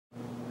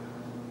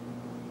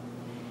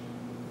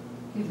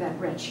Give that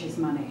wretch his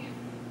money,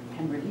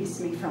 and release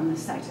me from the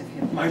sight of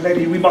him. My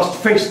lady, we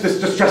must face this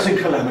distressing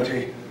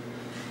calamity.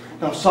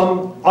 Now,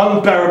 some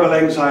unbearable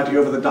anxiety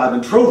over the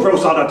diamond drove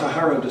Rosanna to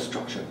her own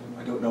destruction.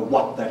 I don't know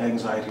what that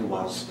anxiety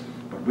was,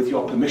 but with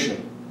your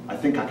permission, I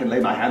think I can lay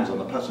my hands on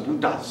the person who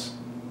does.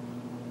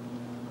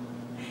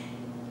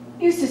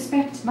 You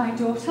suspect my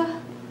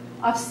daughter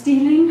of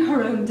stealing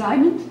her own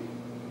diamond?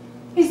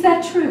 Is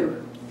that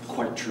true?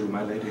 Quite true,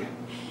 my lady.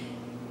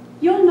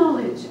 Your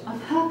knowledge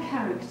of her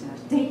character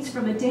dates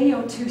from a day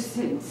or two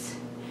since.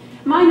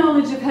 My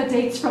knowledge of her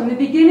dates from the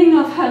beginning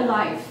of her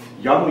life.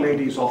 Young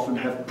ladies often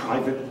have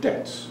private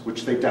debts,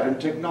 which they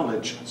daren't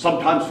acknowledge,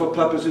 sometimes for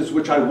purposes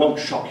which I won't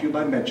shock you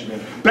by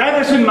mentioning. Bear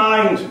this in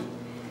mind,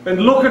 and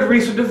look at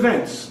recent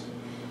events.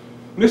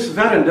 Miss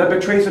Verinder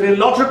betrays an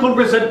illogical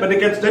resentment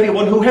against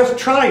anyone who has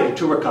tried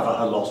to recover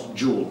her lost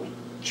jewel.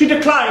 She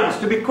declines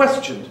to be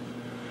questioned.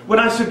 When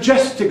I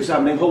suggest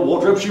examining her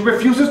wardrobe, she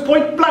refuses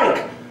point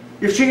blank.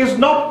 If she is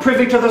not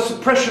privy to the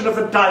suppression of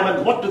the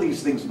diamond, what do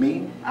these things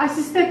mean? I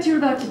suspect you're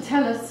about to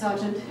tell us,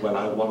 Sergeant. Well,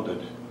 I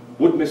wondered.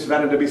 Would Miss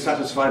Verinder be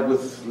satisfied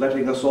with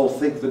letting us all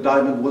think the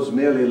diamond was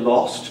merely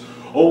lost?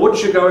 Or would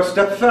she go a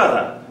step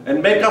further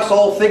and make us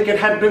all think it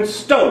had been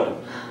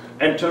stolen?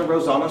 Enter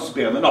Rosanna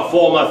Spearman, a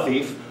former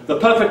thief, the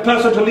perfect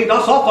person to lead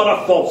us off on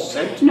a false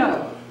scent.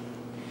 No.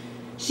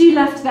 She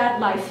left that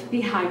life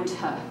behind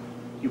her.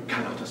 You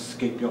cannot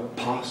escape your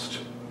past.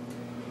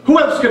 Who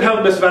else could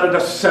help Miss Verinder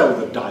sell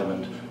the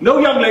diamond? No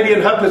young lady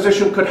in her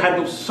position could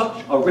handle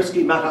such a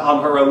risky matter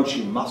on her own.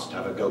 She must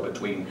have a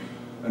go-between.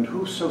 And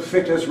who so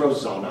fit as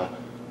Rosanna?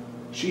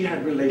 She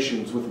had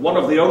relations with one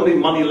of the only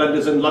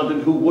moneylenders in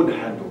London who would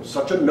handle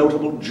such a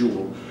notable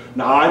jewel.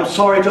 Now, I'm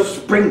sorry to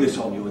spring this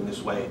on you in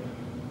this way,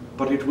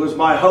 but it was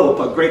my hope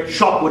a great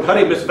shock would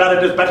hurry Miss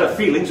Verinder's better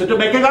feelings into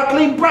making a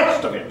clean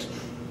breast of it.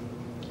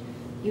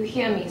 You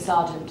hear me,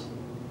 Sergeant,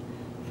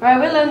 for I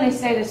will only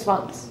say this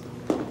once.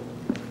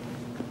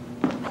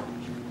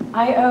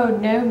 I owe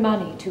no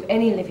money to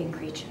any living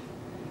creature.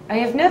 I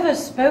have never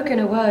spoken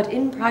a word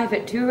in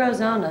private to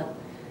Rosanna,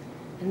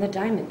 and the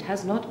diamond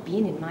has not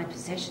been in my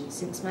possession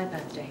since my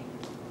birthday.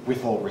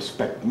 With all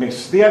respect,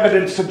 miss, the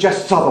evidence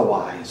suggests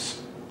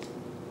otherwise.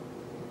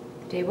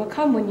 The day will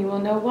come when you will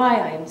know why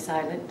I am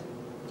silent,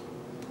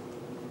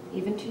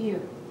 even to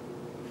you.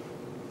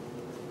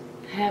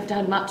 I have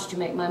done much to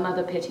make my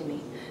mother pity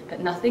me, but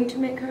nothing to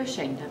make her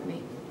ashamed of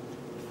me.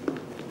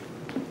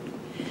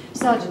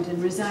 Sergeant,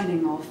 in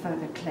resigning all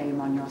further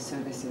claim on your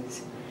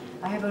services,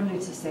 I have only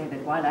to say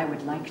that while I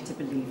would like to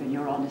believe in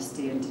your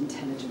honesty and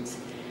intelligence,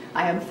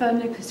 I am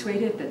firmly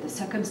persuaded that the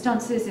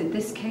circumstances in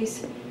this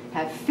case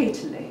have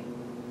fatally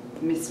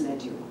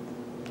misled you.